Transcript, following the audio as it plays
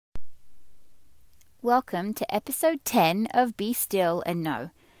Welcome to episode 10 of Be Still and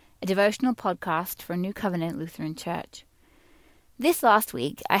Know, a devotional podcast for New Covenant Lutheran Church. This last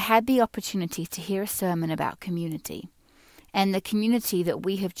week, I had the opportunity to hear a sermon about community, and the community that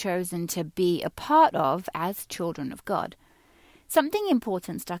we have chosen to be a part of as children of God. Something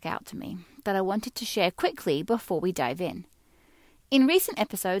important stuck out to me that I wanted to share quickly before we dive in. In recent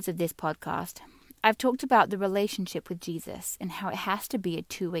episodes of this podcast, I've talked about the relationship with Jesus and how it has to be a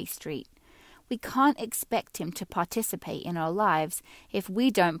two-way street. We can't expect him to participate in our lives if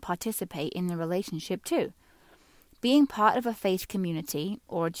we don't participate in the relationship too. Being part of a faith community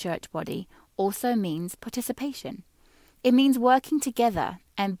or a church body also means participation. It means working together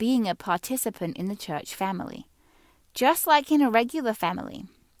and being a participant in the church family. Just like in a regular family,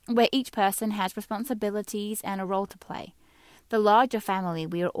 where each person has responsibilities and a role to play, the larger family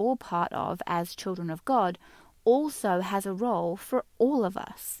we are all part of as children of God also has a role for all of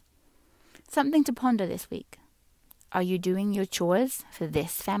us. Something to ponder this week. Are you doing your chores for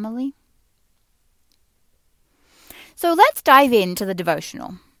this family? So let's dive into the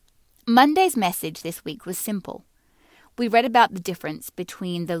devotional. Monday's message this week was simple. We read about the difference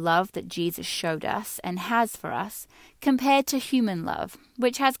between the love that Jesus showed us and has for us compared to human love,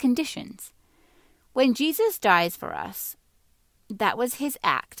 which has conditions. When Jesus dies for us, that was his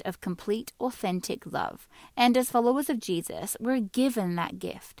act of complete, authentic love, and as followers of Jesus, we're given that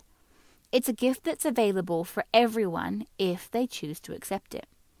gift. It's a gift that's available for everyone if they choose to accept it.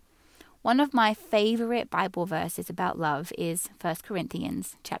 One of my favorite Bible verses about love is 1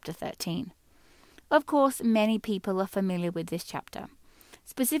 Corinthians chapter 13. Of course, many people are familiar with this chapter,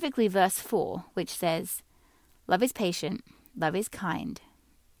 specifically verse 4, which says, "Love is patient, love is kind.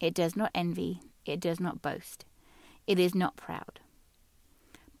 It does not envy, it does not boast. It is not proud."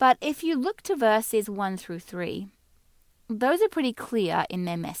 But if you look to verses 1 through 3, those are pretty clear in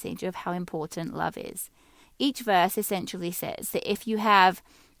their message of how important love is. Each verse essentially says that if you have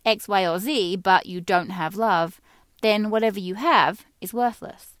X, Y, or Z, but you don't have love, then whatever you have is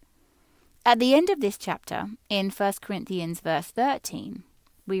worthless. At the end of this chapter, in 1 Corinthians verse 13,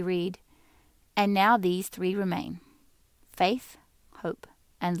 we read, "And now these three remain, faith, hope,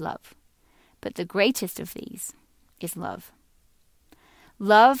 and love. But the greatest of these is love."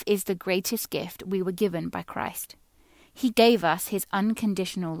 Love is the greatest gift we were given by Christ. He gave us his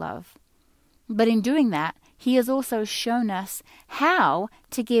unconditional love. But in doing that, he has also shown us how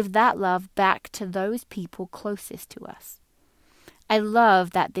to give that love back to those people closest to us. I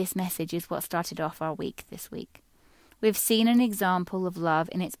love that this message is what started off our week this week. We've seen an example of love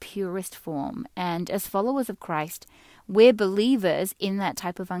in its purest form, and as followers of Christ, we're believers in that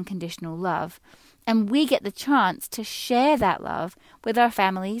type of unconditional love, and we get the chance to share that love with our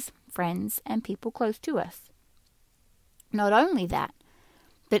families, friends, and people close to us. Not only that,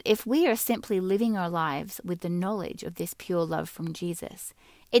 but if we are simply living our lives with the knowledge of this pure love from Jesus,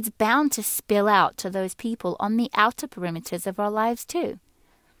 it's bound to spill out to those people on the outer perimeters of our lives too.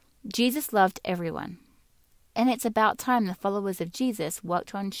 Jesus loved everyone, and it's about time the followers of Jesus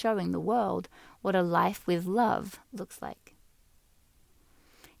worked on showing the world what a life with love looks like.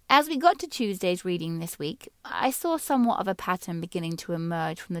 As we got to Tuesday's reading this week, I saw somewhat of a pattern beginning to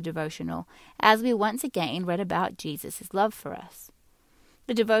emerge from the devotional as we once again read about Jesus' love for us.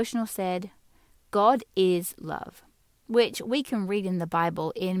 The devotional said, "God is love," which we can read in the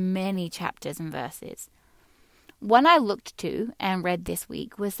Bible in many chapters and verses. One I looked to and read this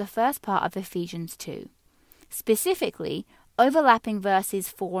week was the first part of Ephesians 2. Specifically, overlapping verses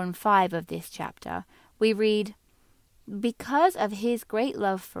 4 and 5 of this chapter, we read, "Because of his great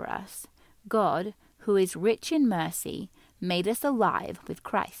love for us, God, who is rich in mercy, made us alive with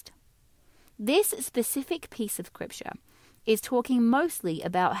Christ." This specific piece of scripture is talking mostly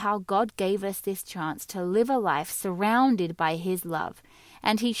about how God gave us this chance to live a life surrounded by his love,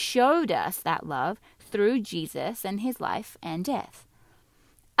 and he showed us that love through Jesus and his life and death.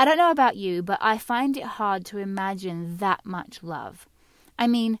 I don't know about you, but I find it hard to imagine that much love. I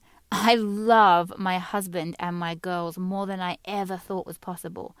mean, I love my husband and my girls more than I ever thought was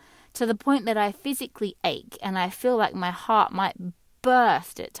possible, to the point that I physically ache and I feel like my heart might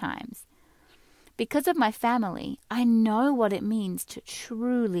burst at times. Because of my family, I know what it means to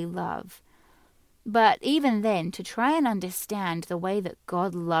truly love. But even then, to try and understand the way that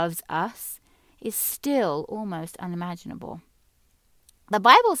God loves us is still almost unimaginable. The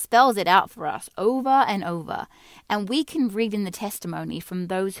Bible spells it out for us over and over, and we can read in the testimony from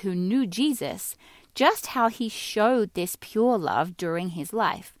those who knew Jesus just how he showed this pure love during his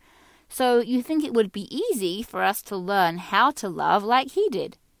life. So you think it would be easy for us to learn how to love like he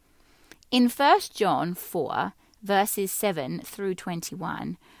did. In 1 John 4, verses 7 through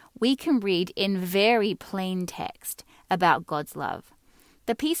 21, we can read in very plain text about God's love.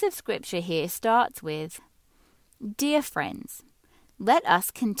 The piece of scripture here starts with, "Dear friends, let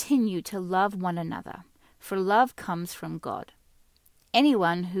us continue to love one another, for love comes from God.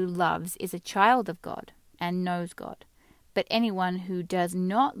 Anyone who loves is a child of God and knows God. But anyone who does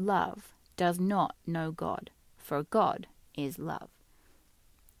not love does not know God, for God is love."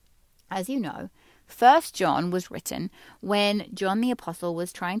 As you know, 1 John was written when John the Apostle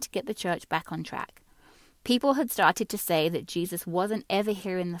was trying to get the church back on track. People had started to say that Jesus wasn't ever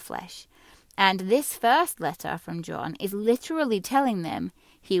here in the flesh. And this first letter from John is literally telling them,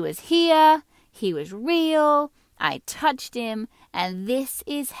 he was here, he was real, I touched him, and this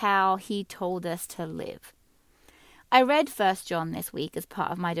is how he told us to live. I read 1 John this week as part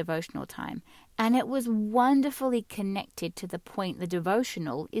of my devotional time, and it was wonderfully connected to the point the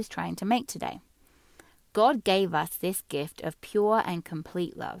devotional is trying to make today. God gave us this gift of pure and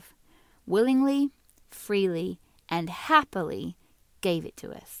complete love. Willingly, freely, and happily gave it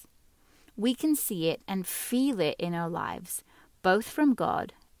to us. We can see it and feel it in our lives, both from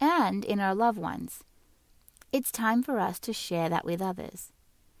God and in our loved ones. It's time for us to share that with others.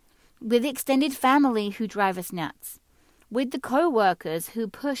 With extended family who drive us nuts. With the co-workers who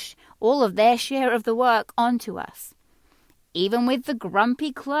push all of their share of the work onto us. Even with the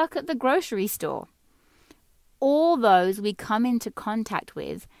grumpy clerk at the grocery store. All those we come into contact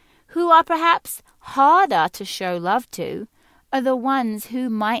with who are perhaps harder to show love to are the ones who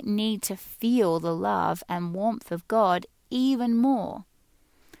might need to feel the love and warmth of God even more.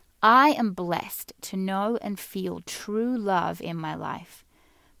 I am blessed to know and feel true love in my life,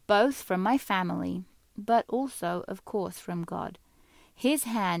 both from my family, but also, of course, from God. His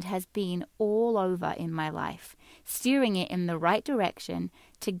hand has been all over in my life, steering it in the right direction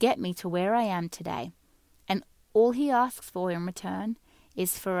to get me to where I am today. And all he asks for in return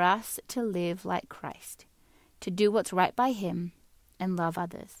is for us to live like Christ, to do what's right by him and love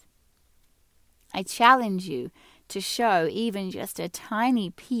others. I challenge you to show even just a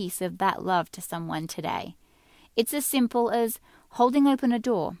tiny piece of that love to someone today. It's as simple as holding open a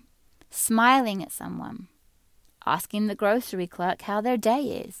door, smiling at someone, asking the grocery clerk how their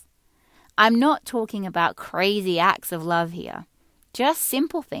day is. I'm not talking about crazy acts of love here, just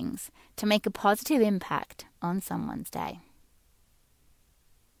simple things to make a positive impact on someone's day.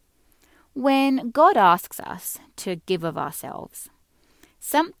 When God asks us to give of ourselves,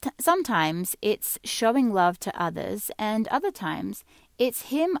 sometimes it's showing love to others, and other times it's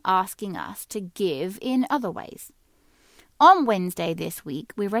him asking us to give in other ways. On Wednesday this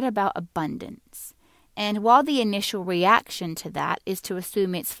week, we read about abundance. And while the initial reaction to that is to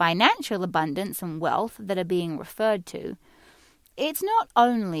assume it's financial abundance and wealth that are being referred to, it's not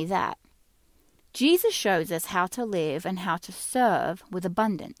only that. Jesus shows us how to live and how to serve with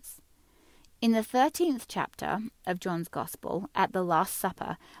abundance. In the 13th chapter of John's Gospel, at the Last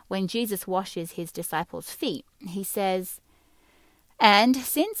Supper, when Jesus washes his disciples' feet, he says, "And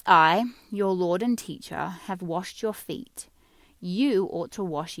since I, your Lord and teacher, have washed your feet, you ought to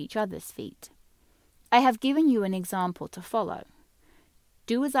wash each other's feet. I have given you an example to follow.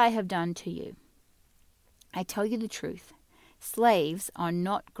 Do as I have done to you. I tell you the truth, slaves are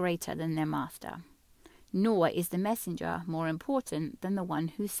not greater than their master, nor is the messenger more important than the one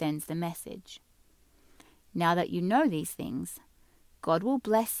who sends the message. Now that you know these things, God will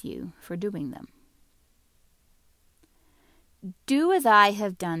bless you for doing them. Do as I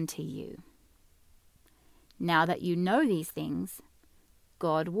have done to you. Now that you know these things,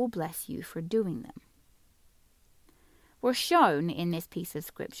 God will bless you for doing them." We're shown in this piece of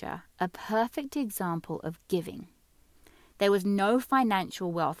scripture a perfect example of giving. There was no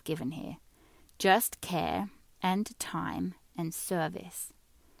financial wealth given here, just care and time and service.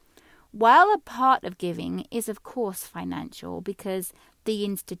 While a part of giving is of course financial because the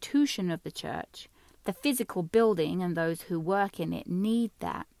institution of the church, the physical building and those who work in it need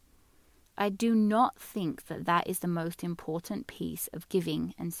that, I do not think that that is the most important piece of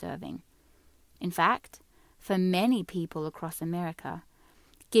giving and serving. In fact, for many people across America,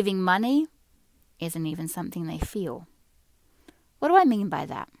 giving money isn't even something they feel. What do I mean by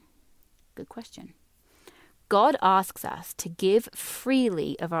that? Good question. God asks us to give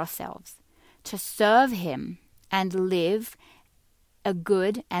freely of ourselves, to serve him and live a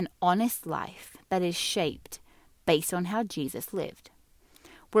good and honest life that is shaped based on how Jesus lived.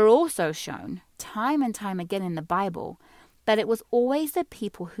 We're also shown time and time again in the Bible that it was always the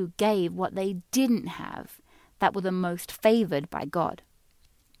people who gave what they didn't have that were the most favored by God.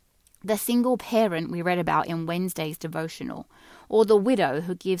 The single parent we read about in Wednesday's devotional, or the widow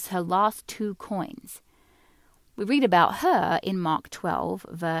who gives her last 2 coins. We read about her in Mark 12,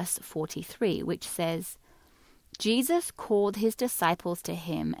 verse 43, which says, Jesus called his disciples to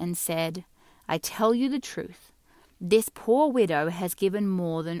him and said, I tell you the truth, this poor widow has given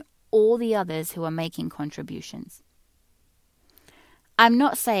more than all the others who are making contributions. I'm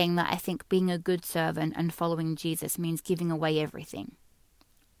not saying that I think being a good servant and following Jesus means giving away everything,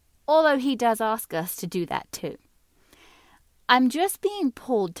 although he does ask us to do that too. I'm just being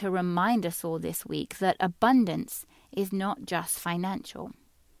pulled to remind us all this week that abundance is not just financial.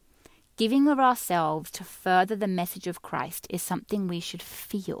 Giving of ourselves to further the message of Christ is something we should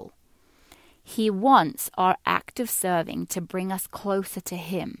feel. He wants our act of serving to bring us closer to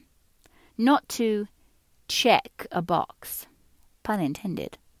him, not to check a box, pun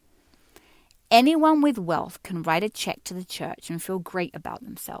intended. Anyone with wealth can write a check to the church and feel great about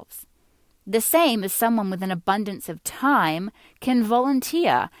themselves. The same as someone with an abundance of time can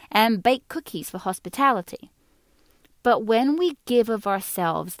volunteer and bake cookies for hospitality. But when we give of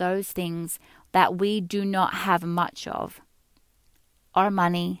ourselves those things that we do not have much of, our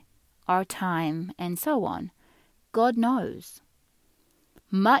money, our time, and so on, God knows.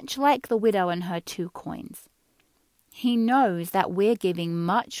 Much like the widow and her 2 coins, he knows that we're giving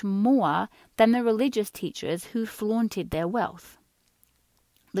much more than the religious teachers who flaunted their wealth.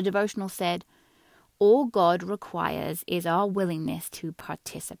 The devotional said, all God requires is our willingness to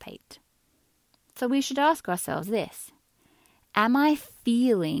participate. So we should ask ourselves this: am I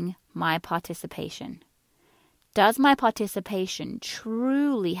feeling my participation? Does my participation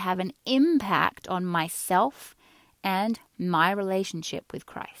truly have an impact on myself and my relationship with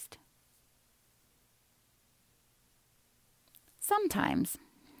Christ? Sometimes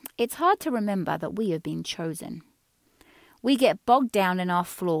it's hard to remember that we have been chosen. We get bogged down in our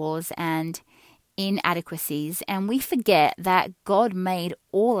flaws and inadequacies, and we forget that God made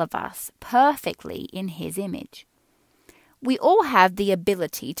all of us perfectly in his image. We all have the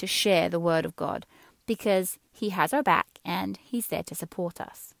ability to share the word of God because he has our back and he's there to support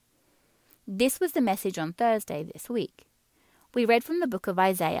us. This was the message on Thursday this week. We read from the book of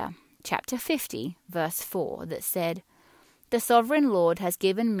Isaiah, chapter 50, verse 4, that said, The sovereign Lord has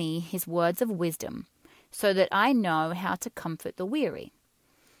given me his words of wisdom, so that I know how to comfort the weary.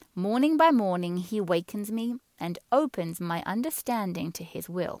 Morning by morning he wakens me and opens my understanding to his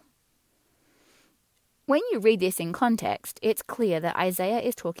will. When you read this in context, it's clear that Isaiah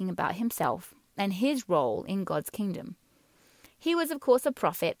is talking about himself and his role in God's kingdom. He was, of course, a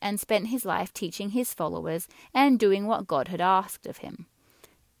prophet and spent his life teaching his followers and doing what God had asked of him.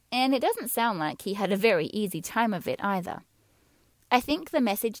 And it doesn't sound like he had a very easy time of it either. I think the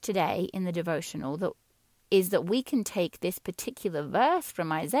message today in the devotional is that we can take this particular verse from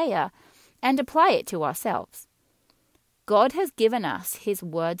Isaiah and apply it to ourselves. God has given us his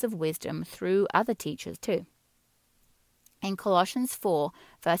words of wisdom through other teachers too. In Colossians 4,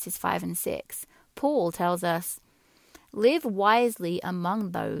 verses 5 and 6, Paul tells us, Live wisely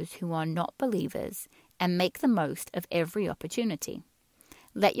among those who are not believers and make the most of every opportunity.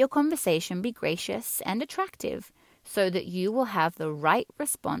 Let your conversation be gracious and attractive so that you will have the right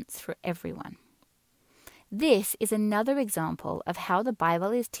response for everyone. This is another example of how the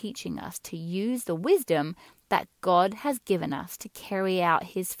Bible is teaching us to use the wisdom that God has given us to carry out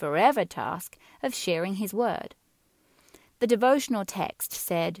his forever task of sharing his word. The devotional text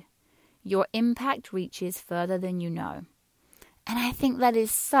said, Your impact reaches further than you know. And I think that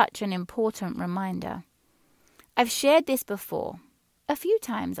is such an important reminder. I've shared this before, a few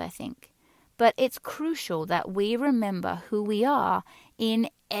times I think, but it's crucial that we remember who we are in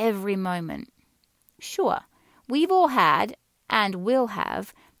every moment. Sure, we've all had and will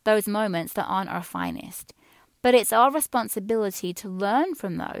have those moments that aren't our finest, but it's our responsibility to learn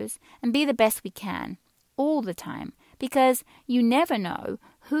from those and be the best we can all the time, because you never know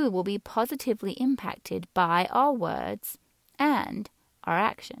who will be positively impacted by our words and our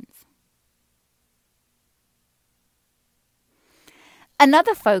actions.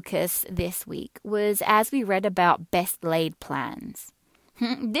 Another focus this week was as we read about best laid plans.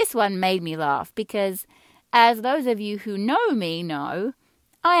 This one made me laugh because, as those of you who know me know,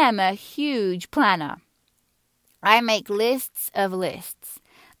 I am a huge planner. I make lists of lists.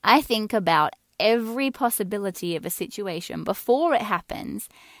 I think about every possibility of a situation before it happens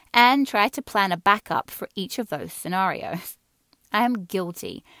and try to plan a backup for each of those scenarios. I am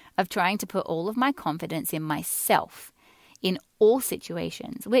guilty of trying to put all of my confidence in myself in all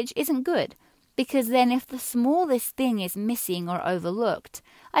situations, which isn't good, because then if the smallest thing is missing or overlooked,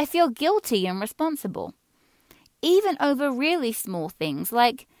 I feel guilty and responsible. Even over really small things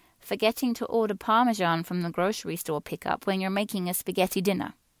like forgetting to order Parmesan from the grocery store pickup when you're making a spaghetti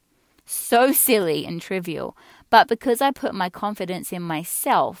dinner. So silly and trivial, but because I put my confidence in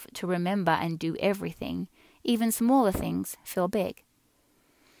myself to remember and do everything, even smaller things feel big.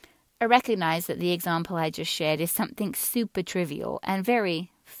 I recognize that the example I just shared is something super trivial and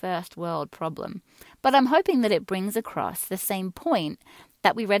very first world problem, but I'm hoping that it brings across the same point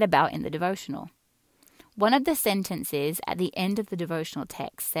that we read about in the devotional. One of the sentences at the end of the devotional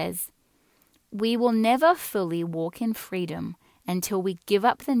text says, "We will never fully walk in freedom until we give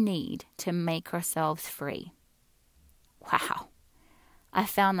up the need to make ourselves free." Wow, I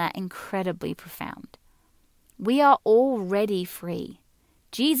found that incredibly profound. We are already free.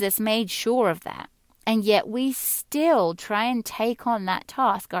 Jesus made sure of that, and yet we still try and take on that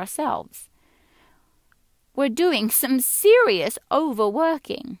task ourselves. We're doing some serious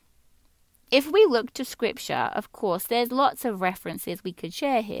overworking. If we look to Scripture, of course, there's lots of references we could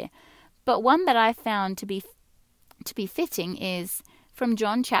share here, but one that I found to be fitting is from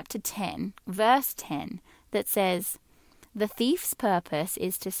John chapter 10, verse 10, that says, "The thief's purpose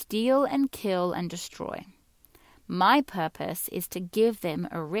is to steal and kill and destroy. My purpose is to give them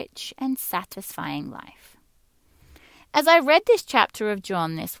a rich and satisfying life." As I read this chapter of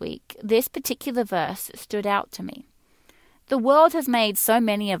John this week, this particular verse stood out to me. The world has made so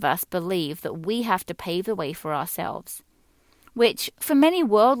many of us believe that we have to pave the way for ourselves, which for many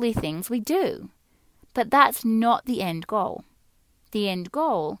worldly things we do. But that's not the end goal. The end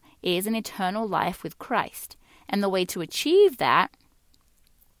goal is an eternal life with Christ, and the way to achieve that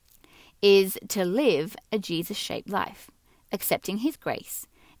is to live a Jesus-shaped life, accepting His grace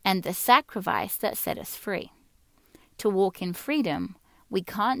and the sacrifice that set us free. To walk in freedom, we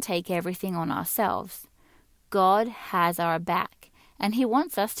can't take everything on ourselves. God has our back, and He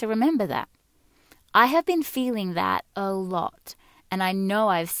wants us to remember that. I have been feeling that a lot, and I know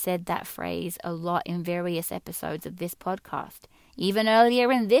I've said that phrase a lot in various episodes of this podcast, even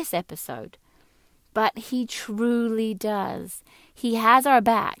earlier in this episode. But He truly does. He has our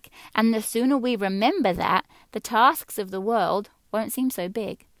back, and the sooner we remember that, the tasks of the world won't seem so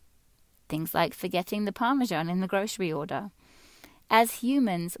big. Things like forgetting the Parmesan in the grocery order. As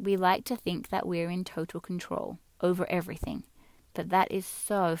humans, we like to think that we're in total control over everything, but that is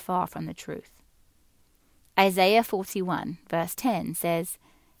so far from the truth. Isaiah 41, verse 10 says,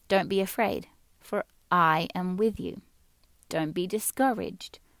 "Don't be afraid, for I am with you. Don't be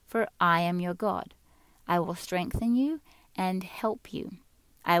discouraged, for I am your God. I will strengthen you and help you.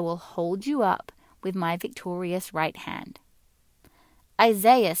 I will hold you up with my victorious right hand."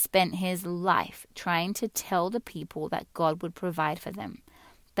 Isaiah spent his life trying to tell the people that God would provide for them,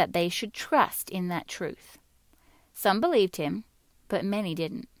 that they should trust in that truth. Some believed him, but many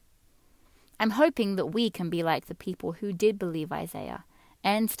didn't. I'm hoping that we can be like the people who did believe Isaiah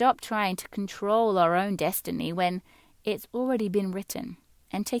and stop trying to control our own destiny when it's already been written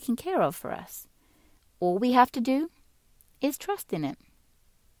and taken care of for us. All we have to do is trust in it.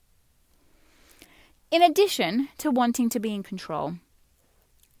 In addition to wanting to be in control,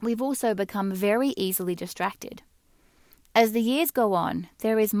 we've also become very easily distracted. As the years go on,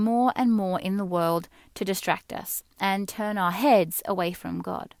 there is more and more in the world to distract us and turn our heads away from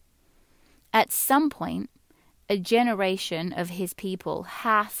God. At some point, a generation of His people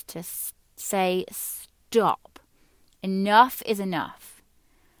has to say, stop. Enough is enough.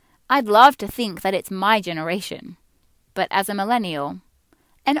 I'd love to think that it's my generation, but as a millennial,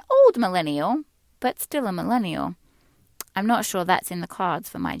 an old millennial, but still a millennial, I'm not sure that's in the cards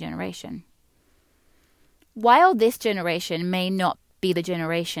for my generation. While this generation may not be the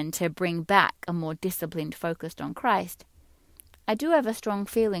generation to bring back a more disciplined focus on Christ, I do have a strong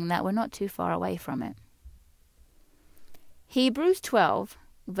feeling that we're not too far away from it. Hebrews 12,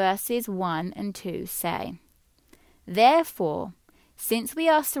 verses 1 and 2 say, "Therefore, since we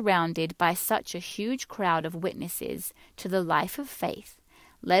are surrounded by such a huge crowd of witnesses to the life of faith,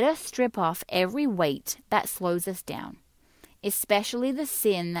 let us strip off every weight that slows us down, especially the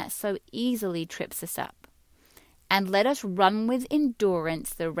sin that so easily trips us up. And let us run with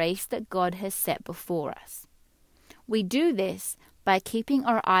endurance the race that God has set before us. We do this by keeping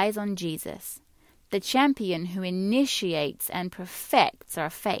our eyes on Jesus, the champion who initiates and perfects our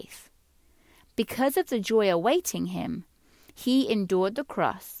faith. Because of the joy awaiting Him, He endured the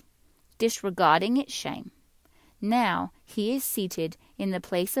cross, disregarding its shame. Now He is seated in the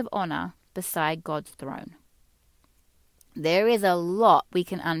place of honor beside God's throne." There is a lot we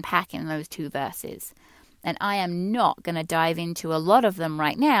can unpack in those two verses, and I am not going to dive into a lot of them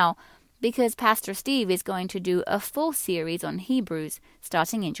right now because Pastor Steve is going to do a full series on Hebrews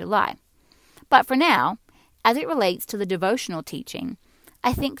starting in July. But for now, as it relates to the devotional teaching,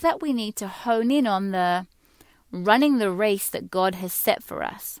 I think that we need to hone in on the running the race that God has set for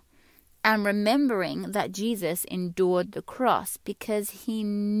us, and remembering that Jesus endured the cross because he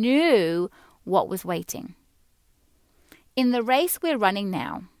knew what was waiting. In the race we're running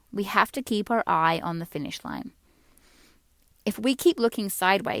now, we have to keep our eye on the finish line. If we keep looking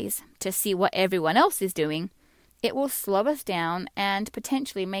sideways to see what everyone else is doing, it will slow us down and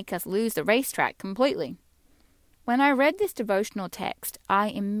potentially make us lose the racetrack completely. When I read this devotional text, I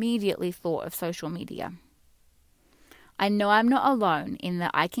immediately thought of social media. I know I'm not alone in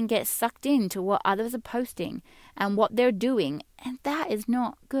that I can get sucked into what others are posting and what they're doing, and that is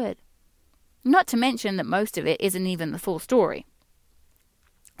not good. Not to mention that most of it isn't even the full story.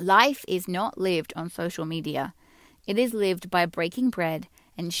 Life is not lived on social media. It is lived by breaking bread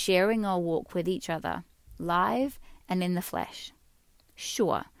and sharing our walk with each other, live and in the flesh.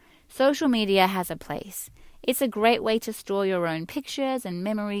 Sure, social media has a place. It's a great way to store your own pictures and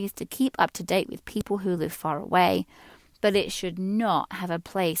memories to keep up to date with people who live far away, but it should not have a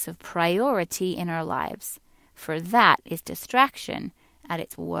place of priority in our lives, for that is distraction at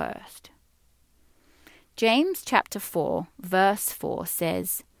its worst. James chapter 4, verse 4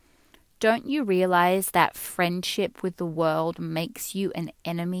 says, "Don't you realize that friendship with the world makes you an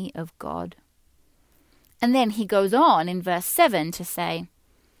enemy of God?" And then he goes on in verse 7 to say,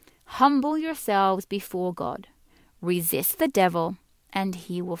 "Humble yourselves before God, resist the devil, and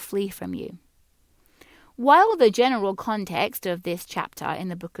he will flee from you." While the general context of this chapter in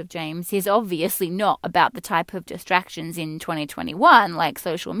the book of James is obviously not about the type of distractions in 2021 like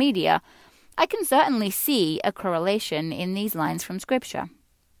social media, I can certainly see a correlation in these lines from Scripture.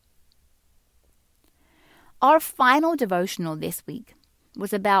 Our final devotional this week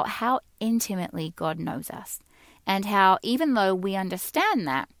was about how intimately God knows us, and how even though we understand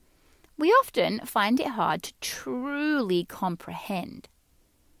that, we often find it hard to truly comprehend.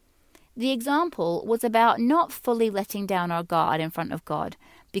 The example was about not fully letting down our guard in front of God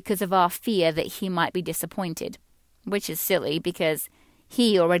because of our fear that he might be disappointed, which is silly because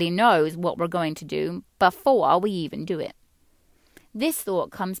he already knows what we're going to do before we even do it. This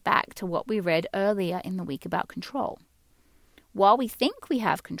thought comes back to what we read earlier in the week about control. While we think we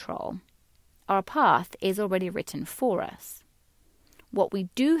have control, our path is already written for us. What we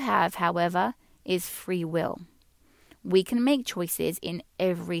do have, however, is free will. We can make choices in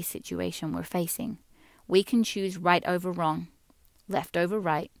every situation we're facing. We can choose right over wrong, left over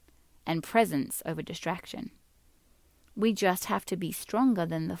right, and presence over distraction. We just have to be stronger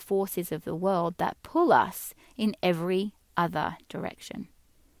than the forces of the world that pull us in every other direction.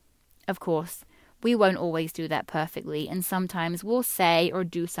 Of course, we won't always do that perfectly, and sometimes we'll say or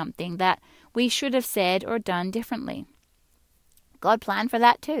do something that we should have said or done differently. God planned for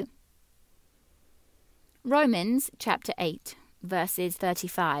that too. Romans chapter 8, verses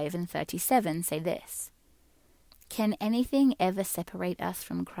 35 and 37 say this: "Can anything ever separate us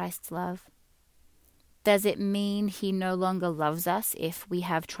from Christ's love? Does it mean he no longer loves us if we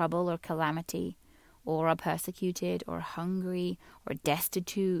have trouble or calamity, or are persecuted, or hungry, or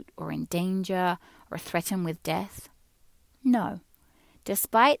destitute, or in danger, or threatened with death? No.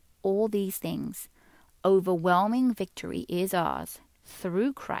 Despite all these things, overwhelming victory is ours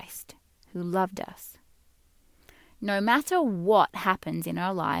through Christ who loved us." No matter what happens in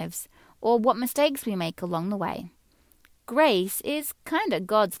our lives, or what mistakes we make along the way, grace is kind of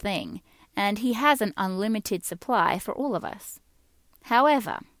God's thing, and he has an unlimited supply for all of us.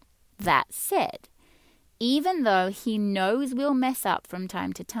 However, that said, even though he knows we'll mess up from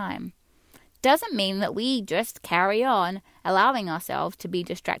time to time, doesn't mean that we just carry on allowing ourselves to be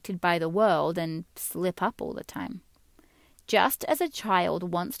distracted by the world and slip up all the time. Just as a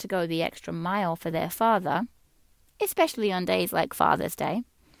child wants to go the extra mile for their father, especially on days like Father's Day,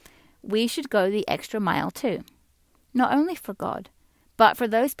 we should go the extra mile too, not only for God, but for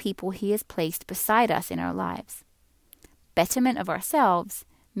those people he has placed beside us in our lives. Betterment of ourselves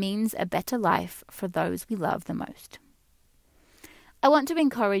means a better life for those we love the most. I want to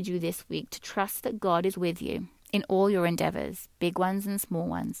encourage you this week to trust that God is with you in all your endeavors, big ones and small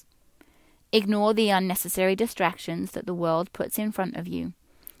ones. Ignore the unnecessary distractions that the world puts in front of you,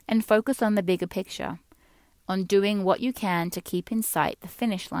 and focus on the bigger picture, on doing what you can to keep in sight the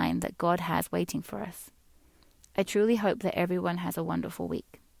finish line that God has waiting for us. I truly hope that everyone has a wonderful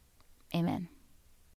week. Amen.